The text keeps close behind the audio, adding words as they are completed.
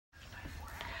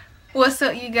What's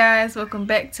up, you guys? Welcome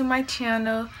back to my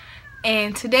channel,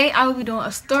 and today I will be doing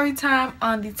a story time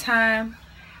on the time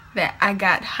that I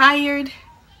got hired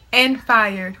and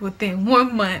fired within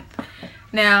 1 month.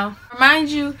 Now, remind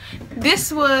you,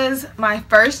 this was my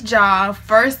first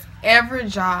ever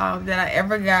job that I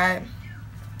ever got,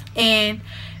 and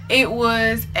it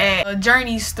was at a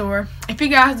Journeys store. If you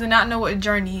guys do not know what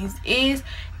Journeys is,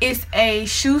 it's a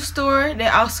shoe store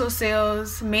that also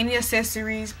sells many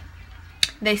accessories.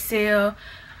 They sell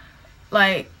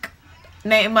like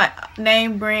name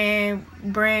brand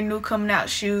new coming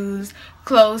out shoes,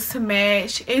 clothes to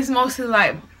match. It's mostly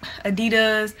like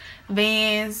Adidas,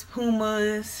 Vans,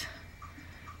 Pumas,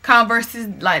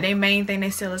 Converses. Like their main thing they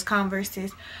sell is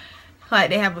Converses. Like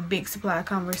they have a big supply of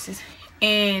Converses,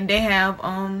 and they have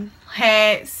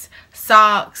hats,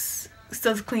 socks,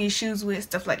 stuff to clean your shoes with,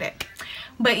 stuff like that.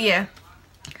 But yeah,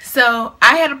 so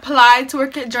I had applied to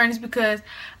work at Journeys because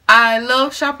I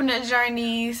love shopping at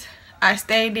Journeys. I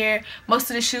stayed there. Most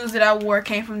of the shoes that I wore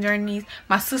came from Journeys.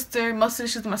 Most of the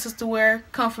shoes my sister wear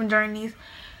come from Journeys.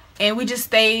 And we just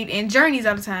stayed in Journeys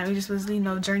all the time. We just was, you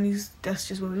know, Journeys, that's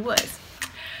just where we was.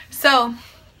 So,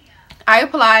 I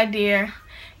applied there.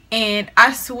 And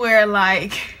I swear,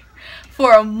 like,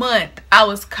 for a month, I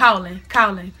was calling.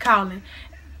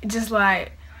 Just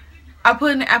like, I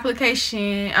put in the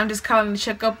application, I'm just calling to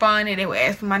check up on it. They would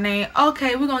ask for my name.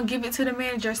 Okay, we're going to give it to the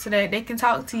manager so that they can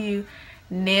talk to you.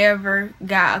 Never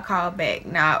got a call back,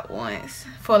 not once,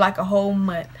 for like a whole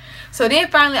month. So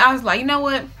then finally I was like, you know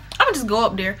what, I'm going to just go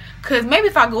up there. Because maybe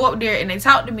if I go up there and they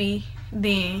talk to me,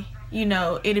 then, you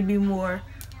know, it'll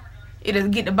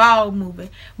get the ball moving.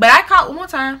 But I called one more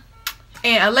time,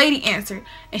 and a lady answered.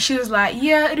 And she was like,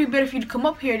 yeah, it'd be better for you to come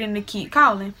up here than to keep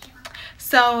calling.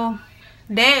 So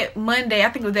that Monday, I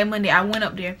think it was that Monday, I went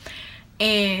up there.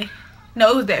 And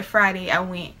no, it was that Friday I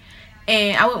went.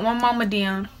 And I went with my mama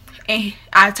down, and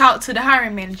I talked to the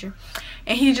hiring manager,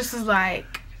 and he just was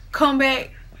like, come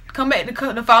back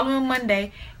the following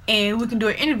Monday and we can do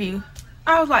an interview.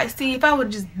 I was like, see, if I would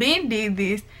have just been did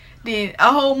this, then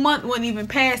a whole month wouldn't even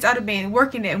pass. I'd have been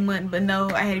working that month. But no,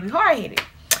 I had to be hard-headed.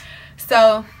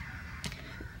 So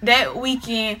that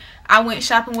weekend I went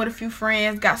shopping with a few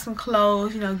friends, got some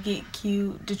clothes, you know, get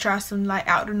cute, to try some like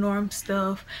out the norm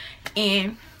stuff.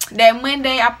 And that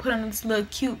Monday I put on this little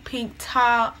cute pink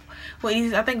top with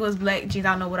these, I think it was black jeans.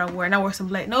 I don't know what I wore, and I wore some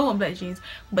black, no, it wasn't black jeans,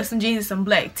 but some jeans and some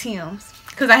black Tims,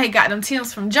 because I had got them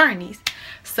Tims from Journeys.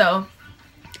 So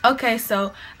okay,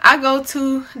 so I go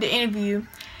to the interview,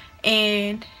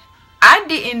 and I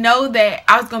didn't know that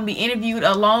I was gonna be interviewed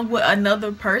along with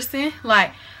another person.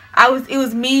 Like it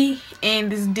was me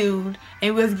and this dude,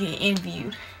 and we was getting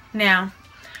interviewed. Now,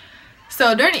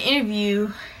 so during the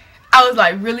interview, I was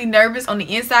like really nervous on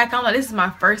the inside. I'm like, this is my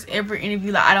first ever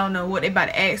interview. Like, I don't know what they about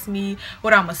to ask me,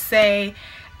 what I'm gonna say.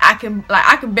 I can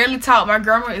barely talk. My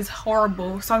grammar is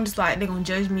horrible, so I'm just like, they're gonna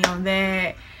judge me on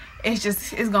that.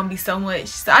 It's gonna be so much.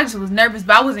 So I just was nervous,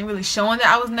 but I wasn't really showing that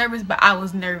I was nervous, but I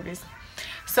was nervous.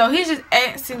 So he's just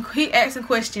asking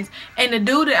questions, and the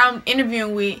dude that I'm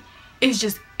interviewing with is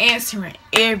just answering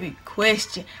every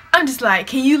question. I'm just like,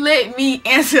 can you let me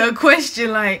answer a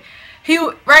question? Like,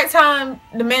 right time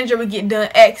the manager would get done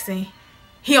asking,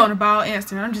 he on the ball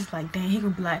answering. I'm just like, dang, he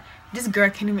gonna be like, this girl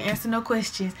can't even answer no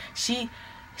questions. She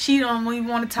don't even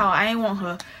want to talk. I ain't want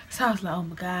her. So I was like, oh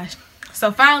my gosh.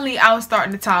 So finally I was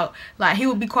starting to talk. Like, he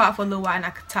would be quiet for a little while and I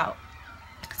could talk.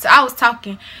 So I was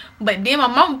talking, but then my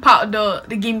mama popped up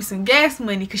to give me some gas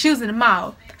money because she was in the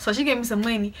mall. So she gave me some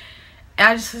money, and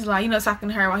I just was like, you know, talking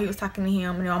to her while he was talking to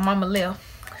him, and then my mama left.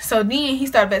 So then he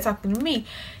started back talking to me.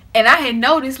 And I had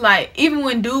noticed, like, even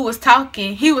when dude was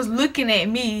talking, he was looking at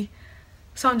me.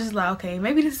 So I'm just like, okay,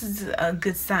 maybe this is a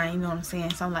good sign, you know what I'm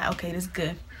saying? So I'm like, okay, this is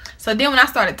good. So then when I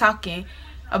started talking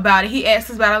about it, he asked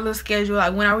us about our little schedule,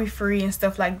 like when are we free and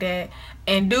stuff like that.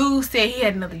 And dude said he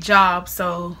had another job,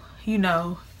 so, you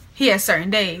know, he had certain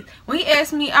days. When he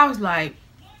asked me, I was like,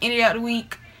 any day of the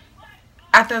week.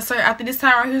 After this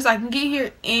time right here, so I can get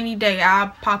here any day.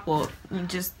 I'll pop up and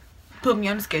just put me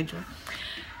on the schedule.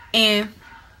 And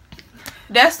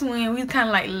that's when we kind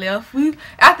of like left.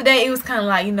 After that, it was kind of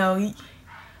like, you know,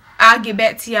 I'll get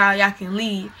back to y'all, y'all can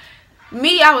leave.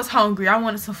 Me, I was hungry. I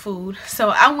wanted some food. So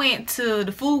I went to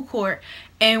the food court,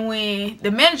 and when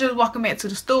the manager was walking back to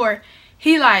the store,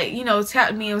 he, like, you know,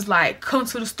 tapped me and was like, come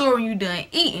to the store when you done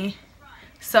eating.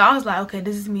 So I was like, okay,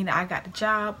 does this mean that I got the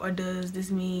job, or does this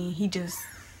mean he just,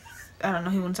 I don't know,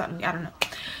 he wouldn't talk to me, I don't know.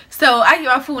 So I get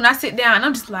my food and I sit down, and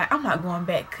I'm just like, I'm not going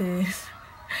back, because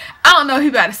I don't know what he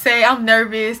about to say. I'm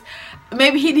nervous.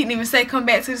 Maybe he didn't even say come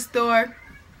back to the store.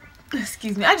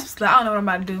 Excuse me. I just like, I don't know what I'm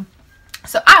about to do.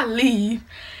 So I leave.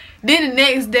 Then the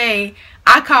next day,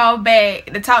 I called back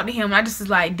to talk to him. And I just was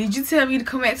like, did you tell me to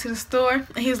come back to the store?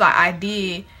 And he was like, I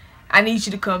did. I need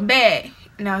you to come back.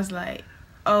 And I was like,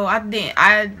 oh, I didn't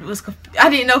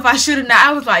know if I should or not.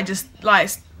 I was like, just like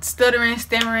stuttering,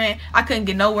 stammering. I couldn't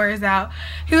get no words out.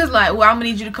 He was like, well, I'm gonna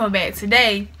need you to come back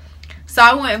today. So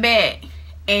I went back,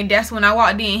 and that's when I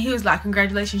walked in. He was like,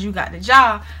 congratulations, you got the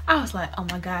job. I was like, oh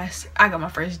my gosh, I got my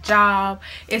first job.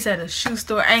 It's at a shoe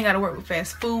store. I ain't gotta work with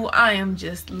fast food. I am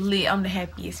just lit. I'm the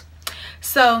happiest.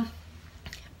 So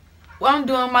well, I'm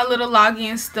doing my little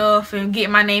login stuff and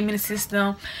getting my name in the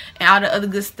system and all the other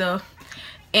good stuff.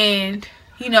 And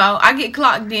you know, I get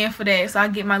clocked in for that, so I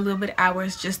get my little bit of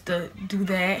hours just to do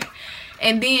that.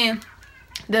 And then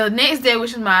the next day,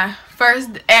 which is my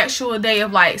first actual day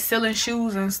of like selling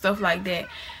shoes and stuff like that,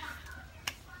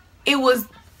 it was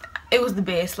the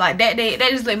best. Like that day, that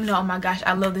just let me know, oh my gosh,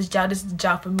 I love this job. This is the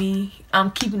job for me.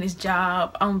 I'm keeping this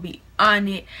job. I'm gonna be on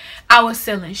it. I was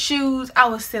selling shoes. I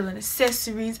was selling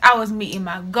accessories. I was meeting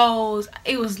my goals.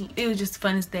 It was just the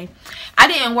funnest day. I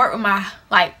didn't work with my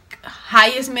like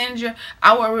highest manager.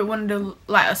 I worked with one of the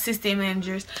like assistant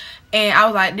managers, and I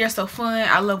was like, they're so fun.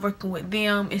 I love working with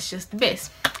them. It's just the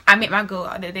best. I met my goal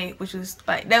that day, which was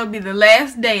like, that would be the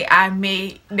last day I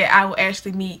made that I would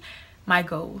actually meet my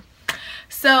goal.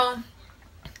 So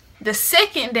the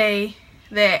second day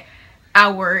that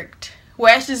I worked,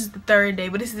 well, actually this is the third day,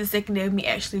 but this is the second day of me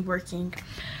actually working.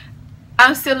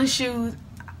 I'm selling shoes.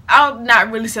 I'm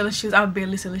not really selling shoes. I'm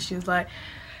barely selling shoes. Like,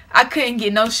 I couldn't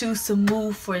get no shoes to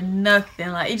move for nothing.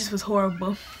 Like, it just was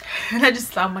horrible. And I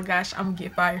just thought, oh my gosh, I'm gonna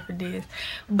get fired for this.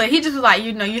 But he just was like,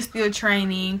 you know, you're still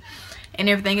training and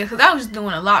everything else. Because I was just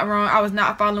doing a lot wrong. I was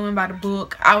not following by the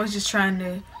book. I was just trying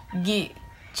to get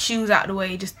shoes out the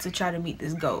way just to try to meet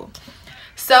this goal.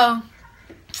 So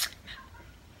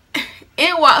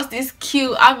in walks this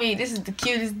cute, I mean, this is the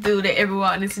cutest dude that ever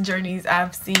walked into Journeys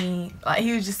I've seen. Like,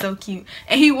 he was just so cute.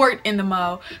 And he worked in the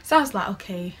mall. So I was like,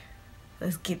 okay,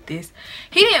 let's get this.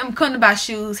 He didn't come to buy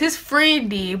shoes. His friend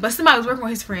did, but somebody was working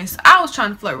with his friend. So I was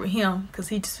trying to flirt with him because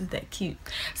he just was that cute.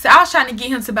 So I was trying to get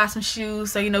him to buy some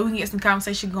shoes so, you know, we can get some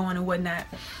conversation going and whatnot.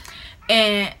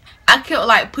 And I kept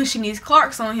like pushing these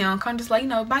Clarks on him. I'm just like, you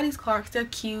know, buy these Clarks. They're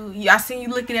cute. I seen you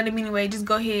looking at them anyway. Just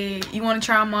go ahead. You want to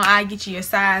try them on? I get you your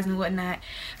size and whatnot.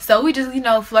 So we just, you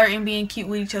know, flirting, being cute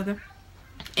with each other.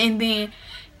 And then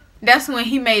that's when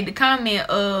he made the comment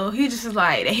of, he just was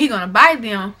like, that he gonna buy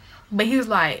them. But he was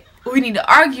like, we need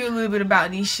to argue a little bit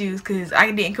about these shoes because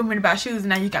I didn't come in about shoes and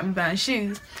now you got me buying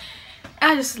shoes.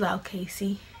 I just was like, okay,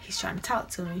 see, he's trying to talk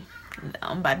to me.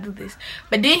 I'm about to do this.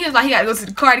 But then he was like, he gotta go to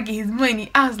the car to get his money.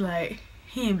 I was like,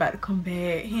 he ain't about to come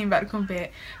back. He ain't about to come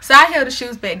back. So I held the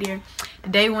shoes back there. The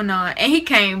day went on and he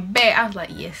came back. I was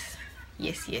like, yes,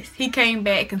 yes, yes. He came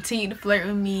back, continued to flirt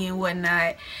with me and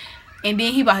whatnot. And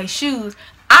then he bought his shoes.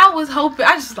 I was hoping,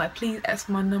 I just was like, please ask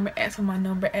for my number, ask for my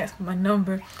number, ask for my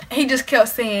number. And he just kept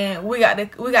saying, we got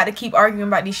to keep arguing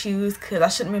about these shoes because I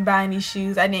shouldn't have been buying these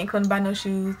shoes. I didn't come to buy no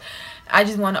shoes. I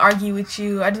just want to argue with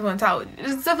you. I just want to talk.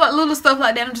 Stuff like, little stuff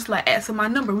like that. I'm just like, ask for my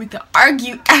number. We can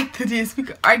argue after this. We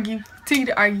can argue, continue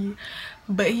to argue.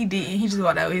 But he didn't. He just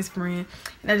walked out with his friend.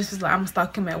 And I just was like, I'm going to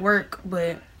stalk him at work.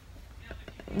 But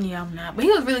yeah, I'm not. But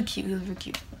he was really cute. He was really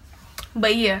cute.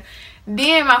 But yeah,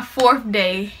 then my fourth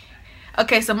day.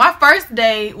 Okay, so my first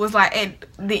day was like at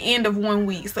the end of 1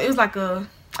 week. So it was like I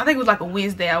think it was like a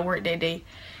Wednesday I worked that day.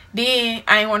 Then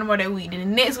I ain't worked no more that week. Then the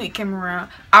next week came around.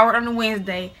 I worked on a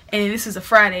Wednesday. And then this is a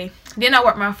Friday. Then I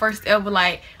worked my first ever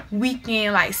like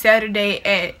weekend, like Saturday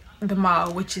at the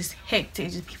mall, which is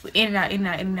hectic. Just people in and out, in and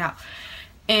out, in and out.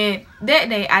 And that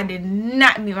day I did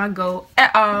not meet my goal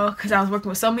at all because I was working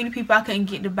with so many people. I couldn't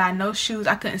get to buy no shoes.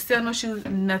 I couldn't sell no shoes,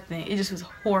 nothing. It just was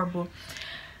horrible.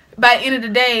 By the end of the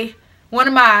day, one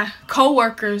of my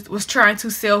co-workers was trying to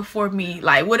sell for me.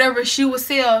 Like, whatever she would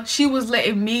sell, she was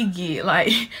letting me get.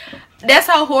 Like, that's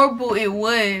how horrible it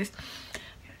was.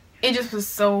 It just was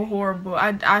so horrible.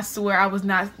 I swear I was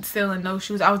not selling no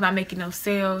shoes. I was not making no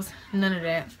sales. None of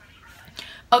that.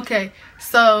 Okay,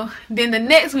 so then the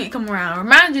next week come around.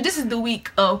 Remind you, this is the week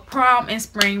of prom and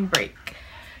spring break.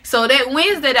 So that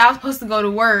Wednesday that I was supposed to go to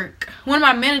work, one of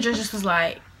my managers just was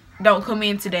like, don't come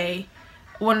in today.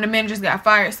 One of the managers got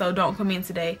fired, so don't come in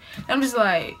today. I'm just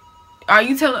like, are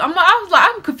you telling?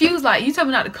 I'm confused. Like, you tell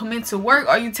me not to come into work, or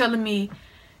are you telling me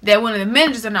that one of the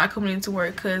managers are not coming into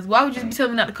work? Because why would you be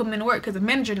telling me not to come into work? Because the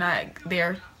manager not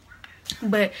there.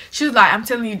 But she was like, I'm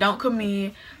telling you, don't come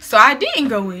in. So I didn't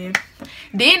go in.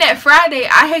 Then that Friday,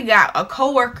 I had got a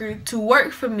co-worker to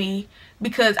work for me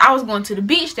because I was going to the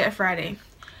beach that Friday.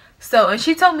 So, and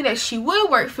she told me that she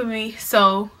would work for me.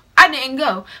 So I didn't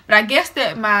go. But I guess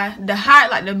that the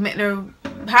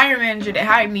hiring manager that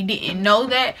hired me didn't know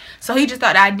that, so he just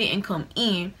thought I didn't come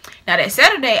in. Now that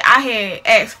Saturday I had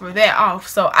asked for that off,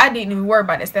 so I didn't even worry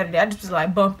about that Saturday. I just was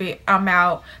like, bump it, I'm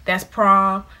out, that's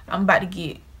prom, I'm about to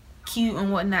get cute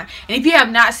and whatnot. And if you have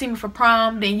not seen me for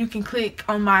prom, then you can click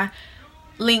on my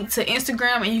link to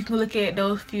Instagram and you can look at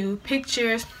those few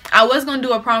pictures. I was gonna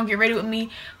do a prom get ready with me,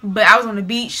 but I was on the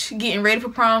beach getting ready for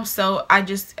prom, so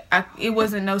it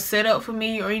wasn't no setup for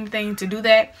me or anything to do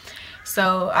that.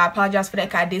 So I apologize for that,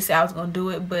 because I did say I was gonna do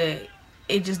it, but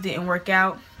it just didn't work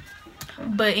out.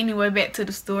 But anyway, back to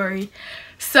the story.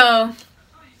 So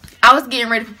I was getting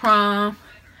ready for prom,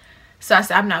 so I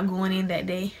said I'm not going in that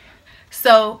day.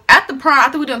 So after prom,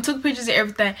 after we done took pictures and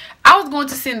everything, I was going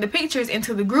to send the pictures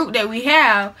into the group that we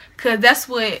have, because that's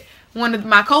what one of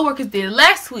my coworkers did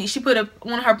last week. She put up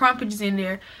one of her prom pictures in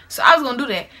there, so I was going to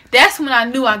do that. That's when I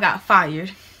knew I got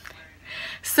fired.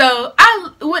 So I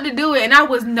went to do it, and I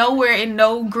was nowhere in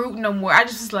no group no more. I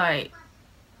just was like,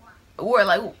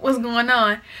 what's going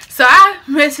on? So I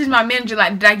messaged my manager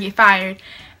like, did I get fired?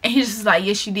 And he just was like,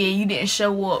 yes you did, you didn't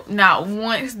show up not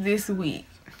once this week.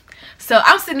 So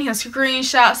I'm sending him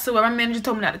screenshots so my manager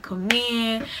told me not to come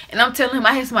in, and I'm telling him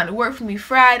I had somebody to work for me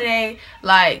Friday.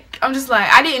 Like, I'm just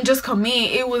like, I didn't just come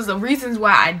in, it was the reasons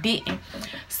why I didn't.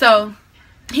 So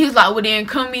he was like, well then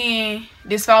come in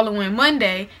this following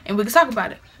Monday and we can talk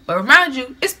about it. But remind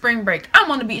you, it's spring break. I'm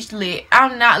on the beach lit.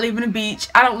 I'm not leaving the beach.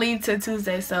 I don't leave till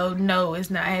Tuesday, so no, it's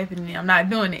not happening. I'm not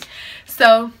doing it.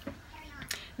 So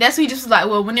that's when he just was like,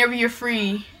 well, whenever you're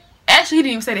free. Actually, he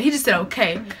didn't even say that. He just said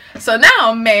okay. So now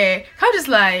I'm mad. I'm just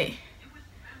like,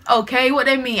 okay, what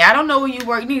that mean? I don't know where you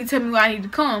work. You need to tell me where I need to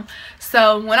come.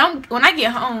 So when I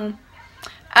get home,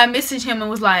 I messaged him and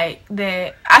was like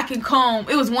that I can come.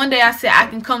 It was one day I said I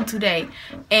can come today,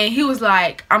 and he was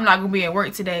like, I'm not gonna be at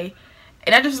work today.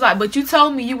 And I just was like, but you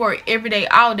told me you work every day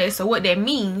all day, so what that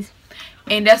means?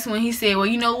 And that's when he said, well,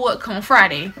 you know what, come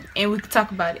Friday and we can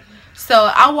talk about it.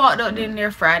 So I walked up in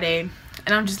there Friday,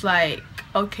 and I'm just like,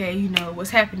 okay, you know what's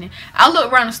happening. I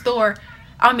looked around the store,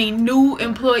 I mean new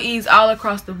employees all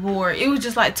across the board. It was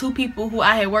just like 2 people who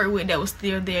I had worked with that was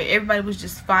still there. Everybody was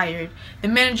just fired. The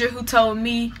manager who told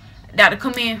me not to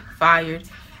come in, fired.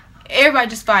 Everybody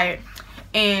just fired.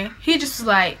 And he just was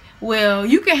like, well,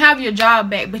 you can have your job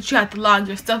back, but you have to log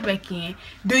your stuff back in.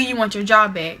 Do you want your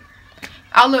job back?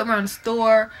 I looked around the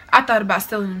store. I thought about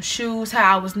selling them shoes,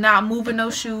 how I was not moving no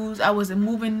shoes. I wasn't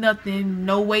moving nothing,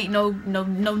 no weight, no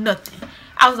nothing.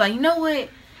 I was like, you know what?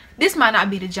 This might not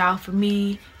be the job for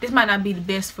me. This might not be the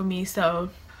best for me. So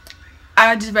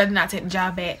I just rather not take the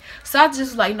job back. So I just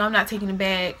was like, no, I'm not taking it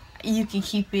back. You can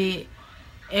keep it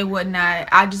and whatnot.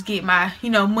 I just get my,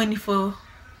 money for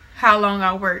how long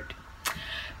I worked.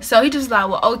 So he just like,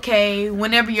 well, okay,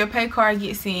 whenever your pay card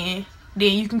gets in,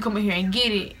 then you can come in here and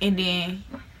get it, and then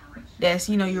that's,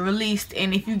 you're released.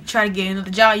 And if you try to get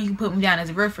another job, you can put me down as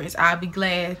a reference. I'll be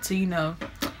glad to,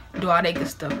 do all that good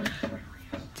stuff.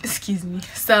 Excuse me.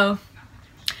 So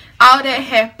all that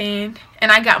happened,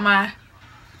 and I got my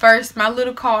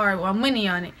little card with my money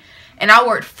on it, and I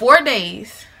worked 4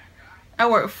 days. I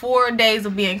worked 4 days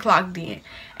of being clocked in,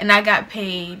 and I got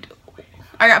paid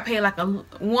like a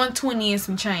 $120 and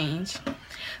some change.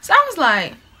 So I was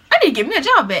like, I need to get me a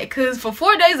job back, because for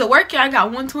 4 days of working I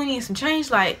got $120 and some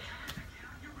change. Like,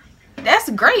 that's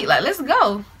great. Like, let's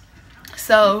go.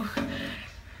 So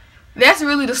that's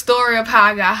really the story of how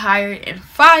I got hired and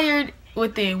fired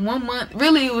within 1 month.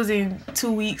 Really, it was in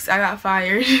 2 weeks I got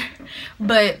fired.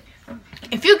 But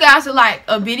if you guys would like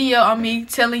a video on me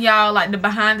telling y'all like the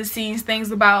behind the scenes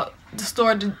things about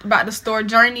the store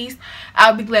journeys,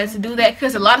 I'll be glad to do that,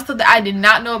 because a lot of stuff that I did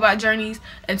not know about Journeys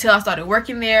until I started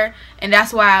working there, and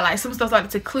that's why I like some stuff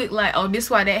started to click, like, oh, this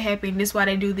why that happened, this why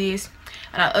they do this,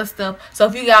 and other stuff. So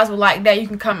if you guys would like that, you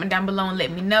can comment down below and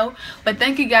let me know. But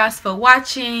thank you guys for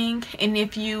watching, and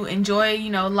if you enjoy,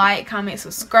 like, comment,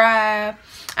 subscribe.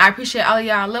 I appreciate all of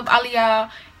y'all. I love all of y'all,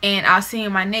 and I'll see you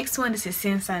in my next one. This is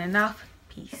Sin signing off.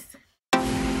 Peace.